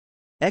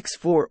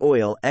X4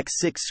 oil,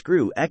 X6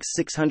 screw,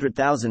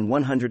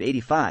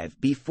 X600,185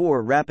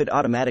 B4 rapid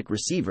automatic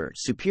receiver,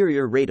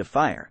 superior rate of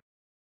fire.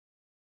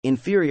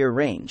 Inferior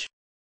range.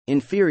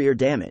 Inferior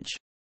damage.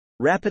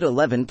 Rapid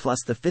 11 plus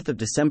the 5th of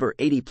December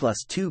 80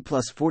 plus 2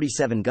 plus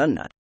 47 gun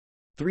nut.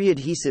 3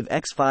 adhesive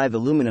X5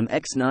 aluminum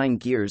X9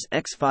 gears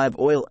X5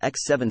 oil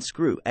X7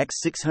 screw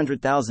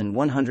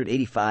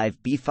X600,185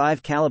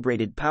 B5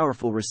 calibrated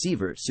powerful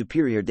receiver,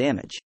 superior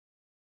damage.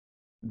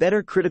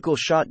 Better critical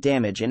shot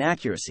damage and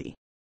accuracy.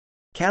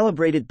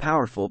 Calibrated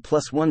powerful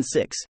plus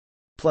 1.6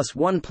 plus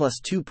 1 plus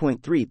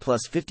 2.3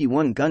 plus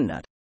 51 gun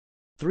nut.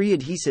 3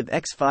 adhesive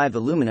X5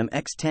 aluminum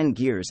X10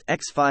 gears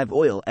X5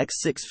 oil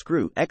X6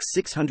 screw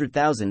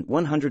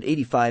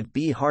X600,185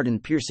 B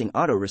hardened piercing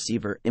auto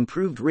receiver,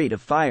 improved rate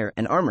of fire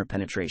and armor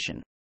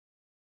penetration.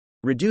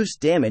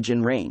 Reduced damage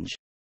and range.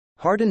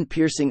 Hardened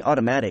piercing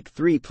automatic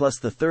 3 plus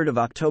the 3rd of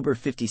October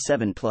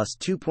 57 plus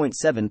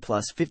 2.7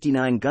 plus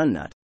 59 gun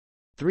nut.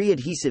 3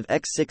 adhesive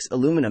X6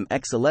 aluminum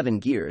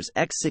X11 gears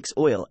X6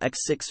 oil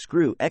X6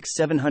 screw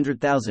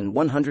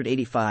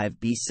X700,185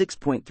 B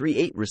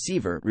 6.38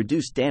 receiver,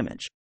 reduced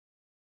damage.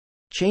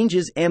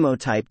 Changes ammo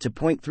type to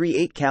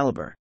 .38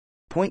 caliber.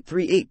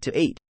 .38 to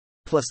 8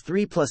 plus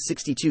 3 plus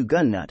 62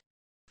 gun nut.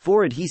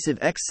 4 adhesive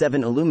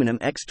X7 aluminum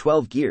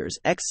X12 gears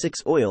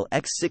X6 oil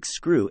X6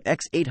 screw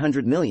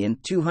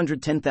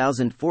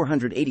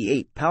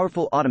X800,210,488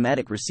 powerful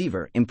automatic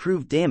receiver,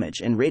 improved damage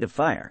and rate of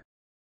fire.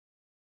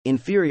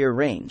 Inferior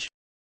range.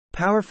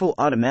 Powerful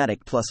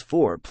automatic plus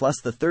 4 plus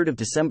the 3rd of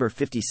December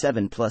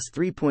 57 plus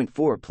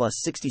 3.4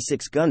 plus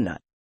 66 gun nut.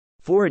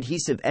 4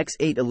 adhesive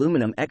X8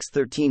 aluminum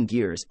X13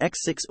 gears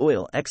X6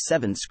 oil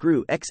X7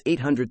 screw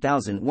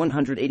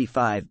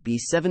X800,185 B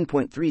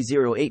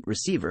 7.308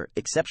 receiver,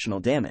 exceptional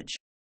damage.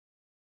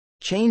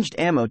 Changed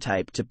ammo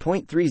type to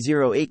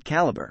 .308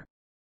 caliber.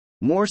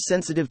 More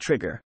sensitive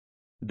trigger.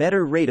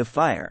 Better rate of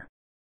fire.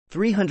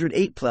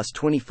 308 plus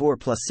 24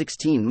 plus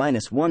 16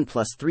 minus 1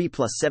 plus 3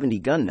 plus 70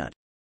 gun nut.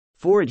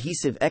 4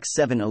 adhesive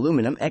X7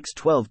 aluminum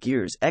X12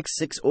 gears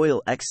X6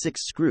 oil X6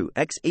 screw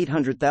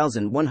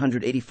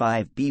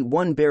X800,185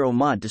 B1 barrel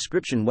mod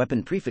description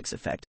weapon prefix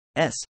effect,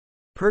 S.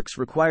 Perks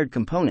required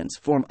components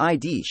form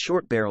ID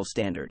short barrel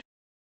standard.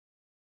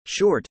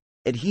 Short.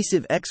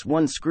 Adhesive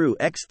X1 screw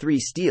X3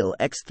 steel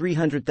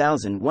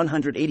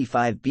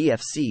X300,185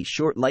 BFC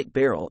short light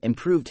barrel,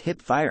 improved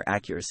hip fire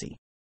accuracy.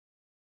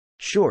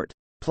 Short.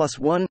 Plus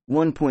 1,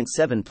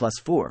 1.7 plus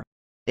 4.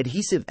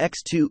 Adhesive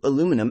X2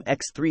 aluminum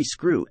X3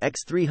 screw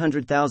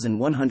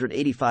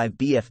X300,185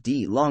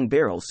 BFD long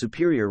barrel,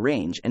 superior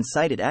range and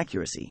sighted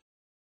accuracy.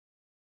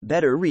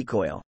 Better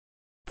recoil.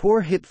 Poor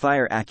hip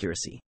fire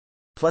accuracy.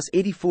 Plus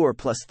 84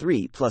 plus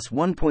 3 plus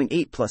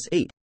 1.8 plus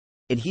 8.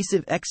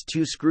 Adhesive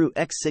X2 screw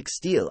X6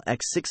 steel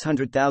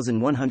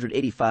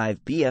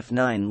X600,185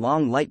 BF9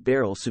 long light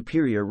barrel,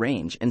 superior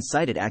range and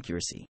sighted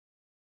accuracy.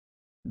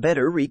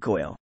 Better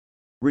recoil.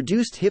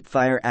 Reduced hip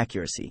fire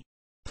accuracy.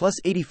 Plus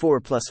 84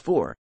 plus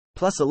 4,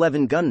 plus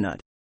 11 gun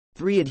nut.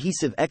 3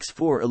 adhesive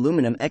X4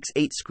 aluminum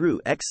X8 screw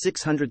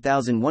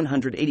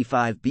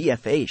X600,185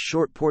 BFA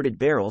short ported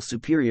barrel,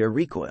 superior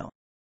recoil.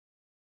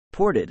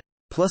 Ported.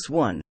 Plus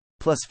 1,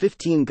 plus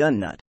 15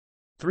 gun nut.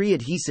 3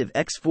 adhesive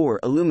X4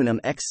 aluminum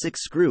X6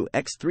 screw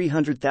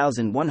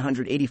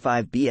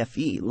X300,185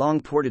 BFE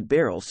long ported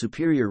barrel,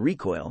 superior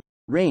recoil,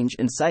 range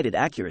and sighted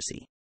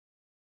accuracy.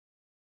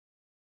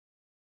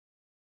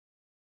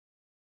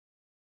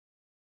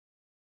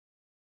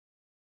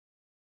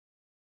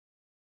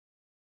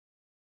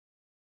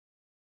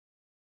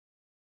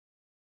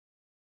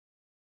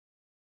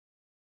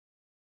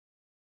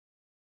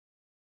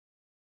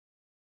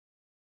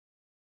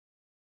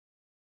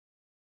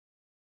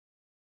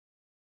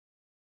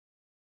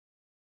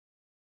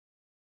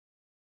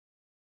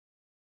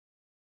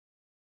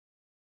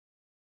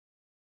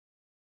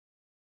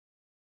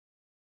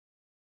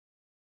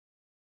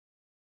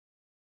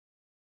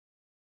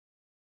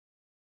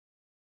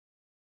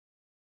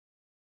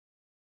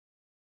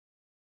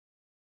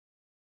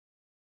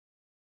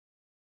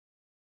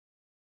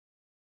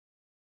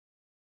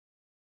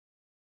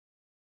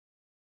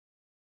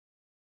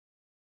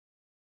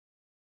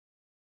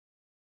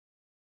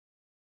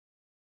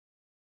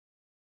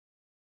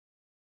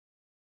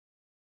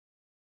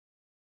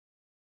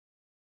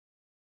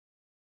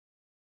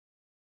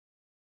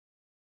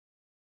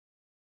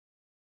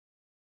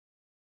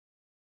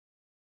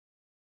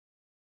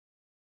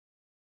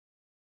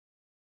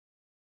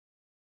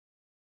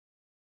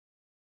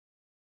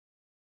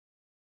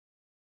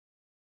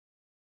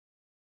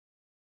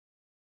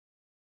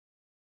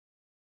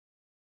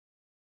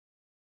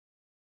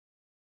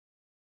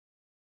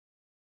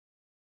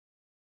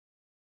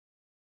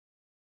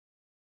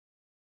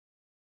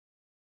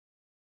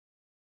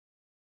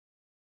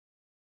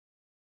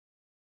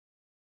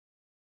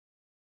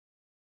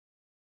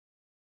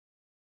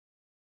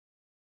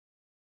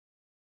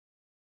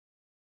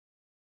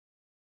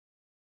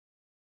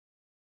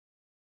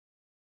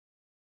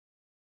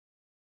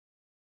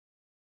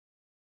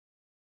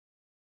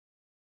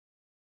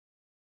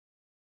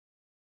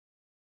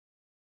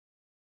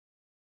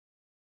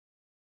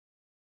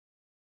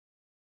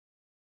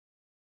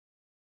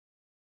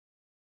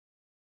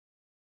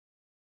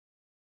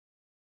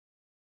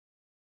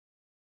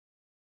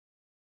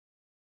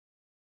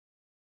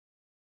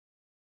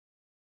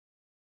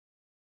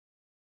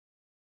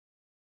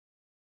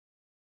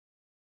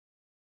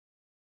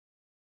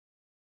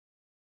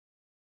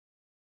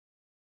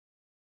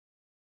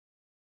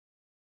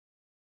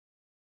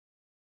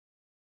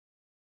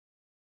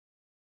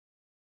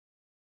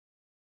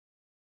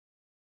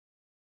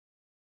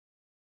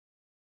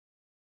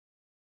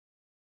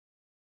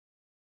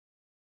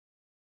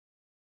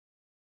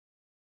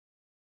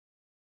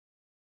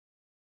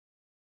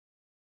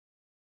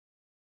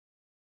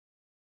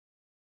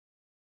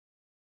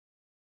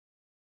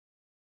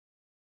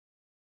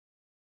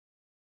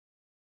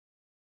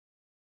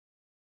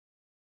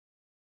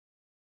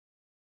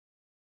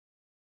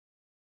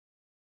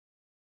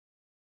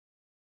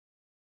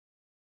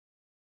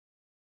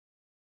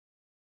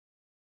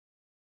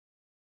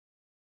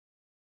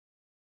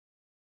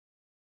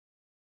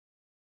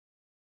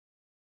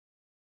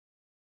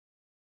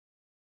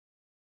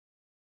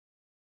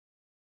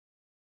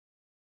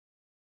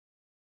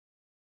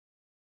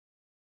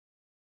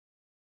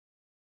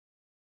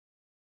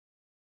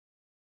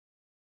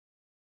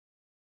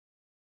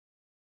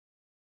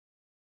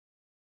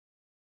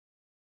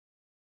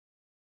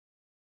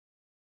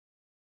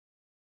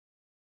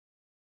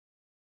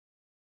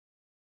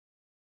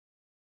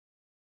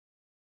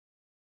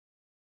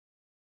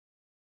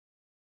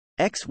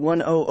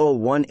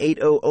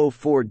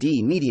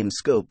 X10018004D medium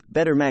scope,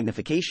 better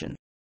magnification.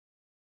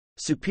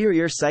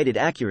 Superior sighted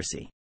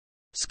accuracy.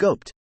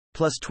 Scoped.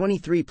 Plus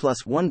 23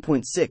 plus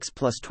 1.6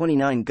 plus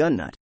 29 gun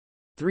nut.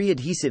 3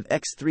 adhesive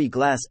X3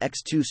 glass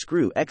X2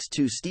 screw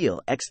X2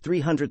 steel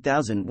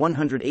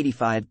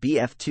X300,185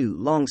 BF2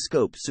 long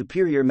scope,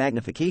 superior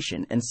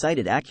magnification and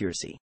sighted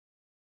accuracy.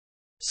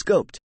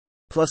 Scoped.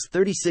 Plus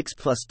 36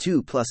 plus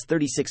 2 plus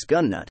 36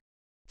 gun nut.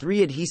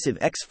 3 adhesive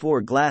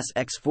X4 glass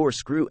X4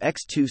 screw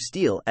X2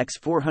 steel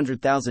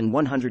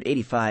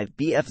X400,185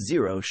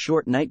 BF0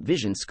 short night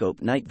vision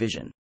scope, night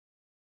vision.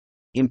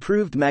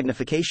 Improved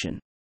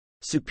magnification.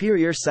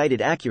 Superior sighted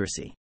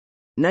accuracy.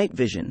 Night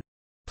vision.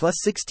 Plus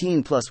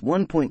 16 plus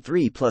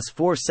 1.3 plus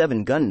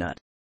 47 gun nut.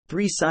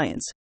 3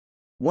 science.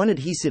 1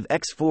 adhesive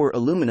X4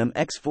 aluminum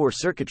X4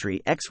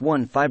 circuitry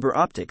X1 fiber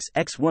optics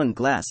X1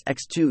 glass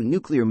X2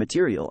 nuclear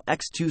material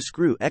X2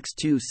 screw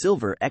X2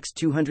 silver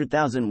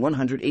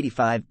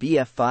X200,185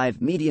 BF5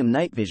 medium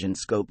night vision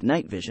scope,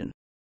 night vision.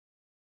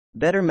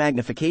 Better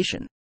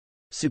magnification.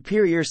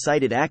 Superior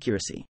sighted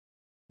accuracy.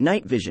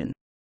 Night vision.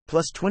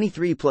 Plus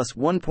 23 plus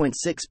 1.6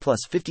 plus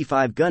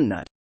 55 gun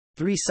nut.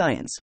 3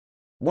 science.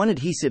 1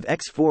 adhesive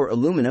X4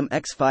 aluminum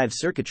X5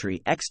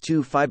 circuitry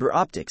X2 fiber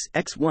optics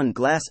X1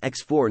 glass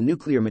X4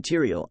 nuclear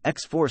material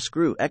X4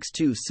 screw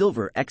X2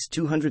 silver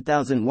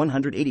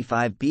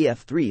X200,185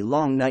 BF3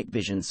 long night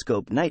vision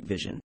scope, night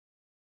vision.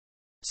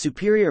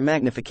 Superior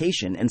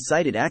magnification and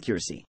sighted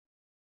accuracy.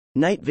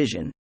 Night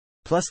vision.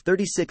 Plus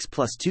 36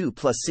 plus 2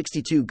 plus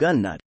 62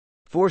 gun nut.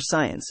 4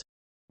 science.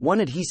 1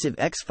 adhesive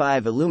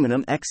X5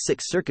 aluminum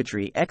X6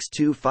 circuitry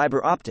X2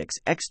 fiber optics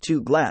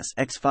X2 glass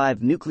X5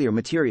 nuclear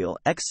material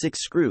X6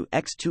 screw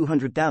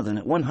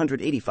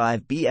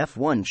X200,185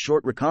 BF1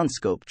 short recon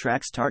scope,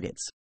 tracks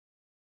targets.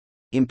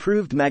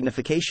 Improved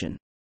magnification.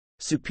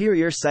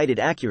 Superior sighted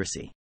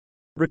accuracy.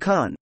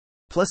 Recon.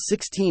 Plus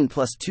 16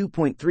 plus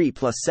 2.3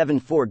 plus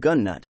 74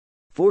 gun nut.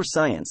 4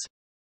 science.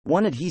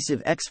 1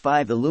 adhesive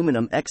X5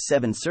 aluminum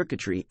X7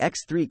 circuitry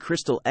X3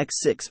 crystal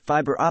X6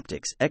 fiber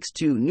optics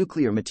X2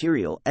 nuclear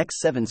material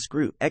X7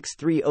 screw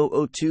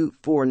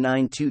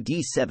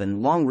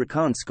X3002492D7 long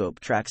recon scope,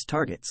 tracks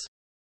targets.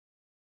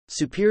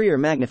 Superior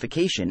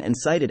magnification and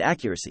sighted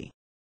accuracy.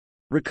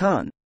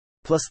 Recon.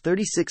 Plus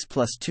 36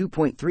 plus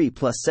 2.3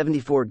 plus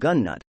 74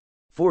 gun nut.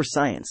 4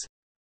 science.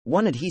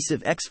 1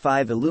 adhesive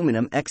X5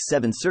 aluminum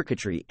X7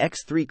 circuitry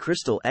X3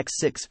 crystal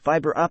X6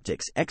 fiber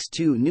optics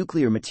X2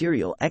 nuclear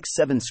material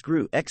X7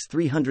 screw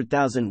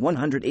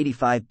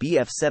X300,185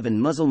 BF7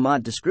 muzzle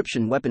mod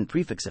description weapon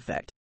prefix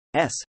effect.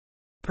 S.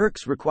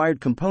 Perks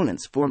required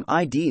components form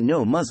ID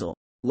no muzzle,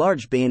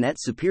 large bayonet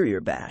superior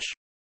bash.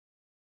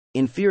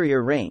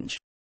 Inferior range.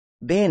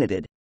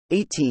 Bayoneted.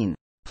 18.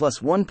 Plus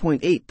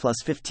 1.8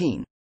 plus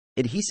 15.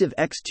 Adhesive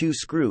X2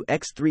 screw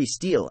X3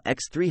 steel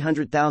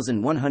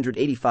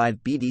X300,185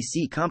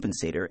 BDC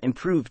compensator,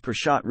 improved per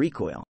shot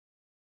recoil.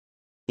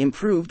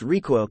 Improved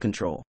recoil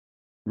control.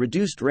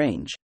 Reduced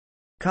range.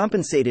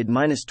 Compensated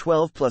minus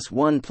 12 plus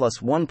 1 plus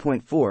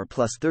 1.4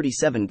 plus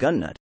 37 gun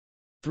nut.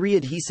 3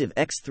 adhesive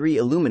X3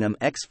 aluminum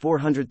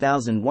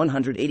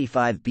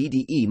X400,185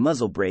 BDE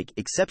muzzle brake,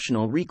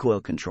 exceptional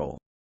recoil control.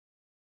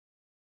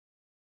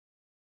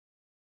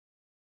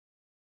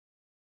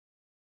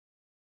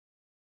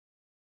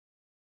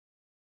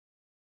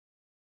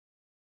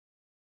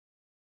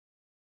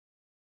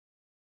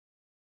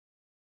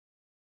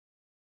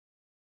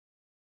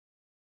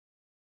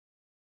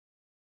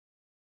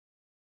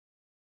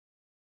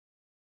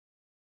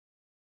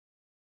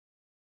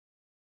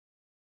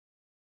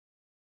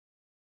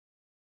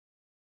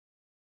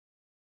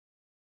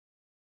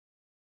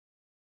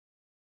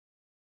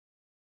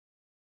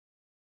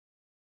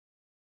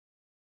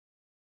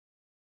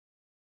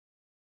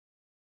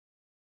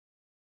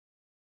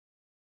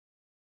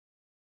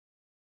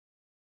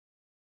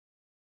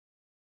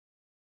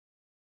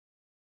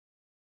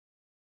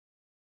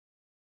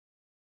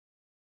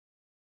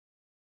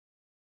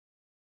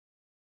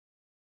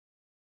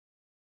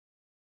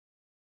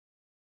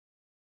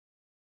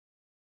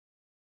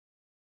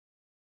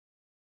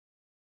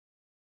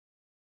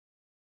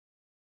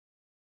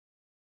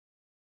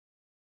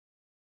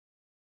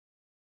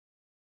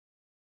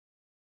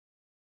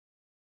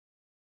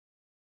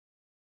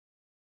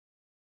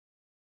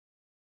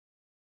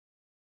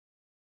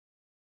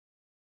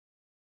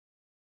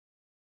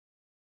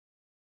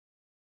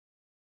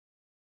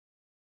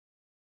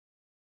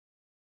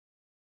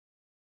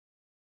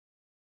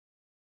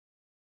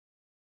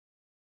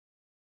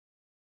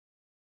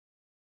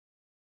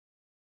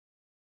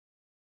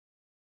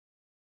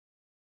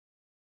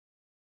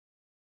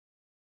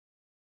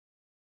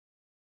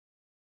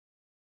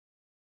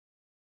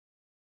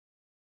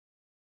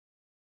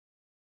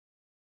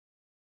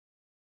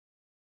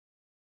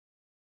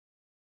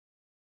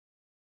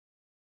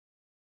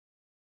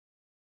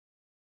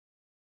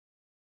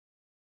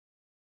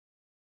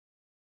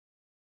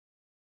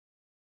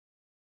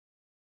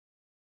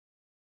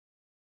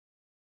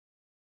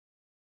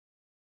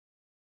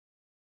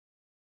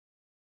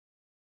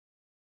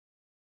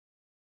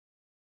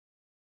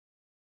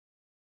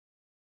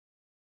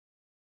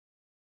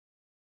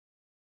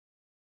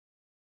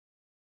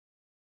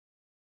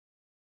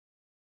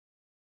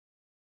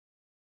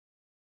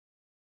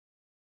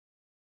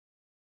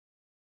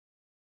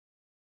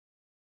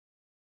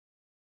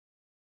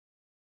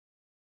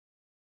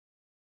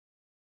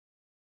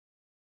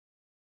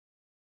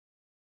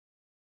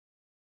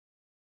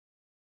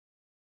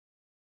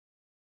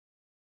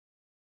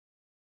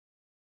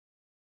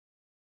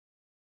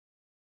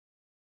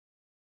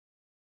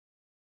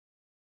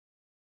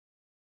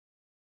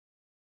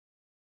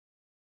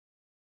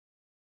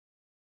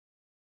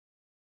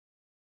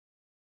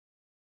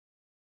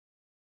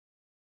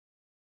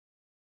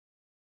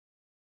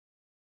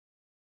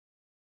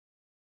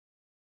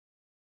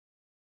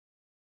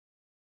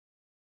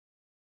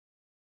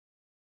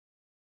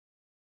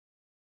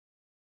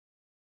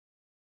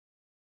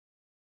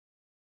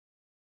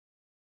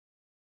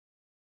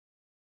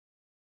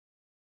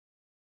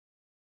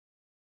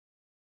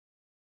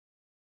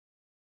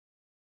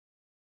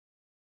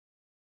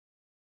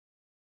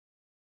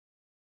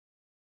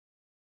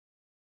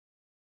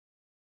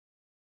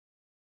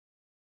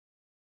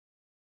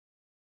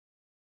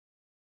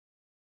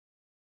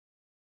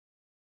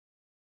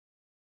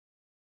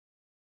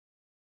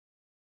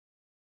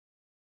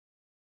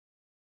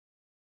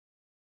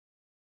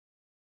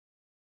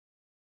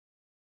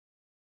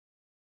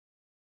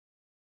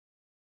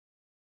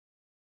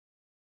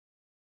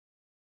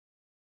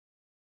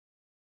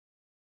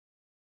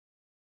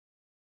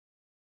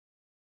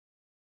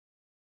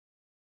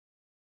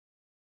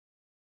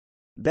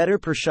 Better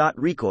per shot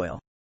recoil.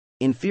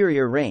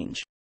 Inferior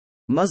range.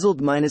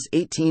 Muzzled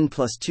 -18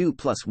 plus 2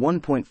 plus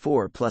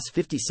 1.4 plus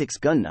 56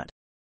 gun nut.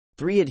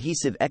 3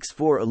 adhesive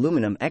X4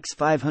 aluminum X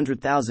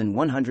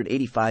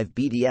 500,185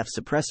 BDF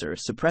suppressor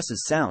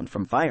suppresses sound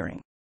from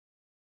firing.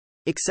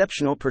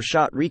 Exceptional per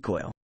shot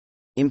recoil.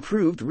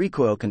 Improved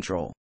recoil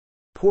control.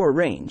 Poor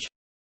range.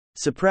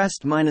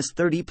 Suppressed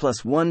 -30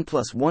 plus 1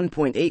 plus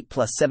 1.8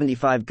 plus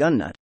 75 gun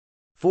nut.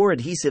 4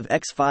 adhesive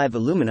X5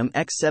 aluminum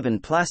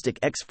X7 plastic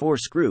X4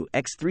 screw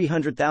X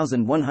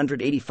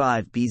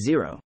 300,185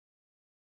 B0.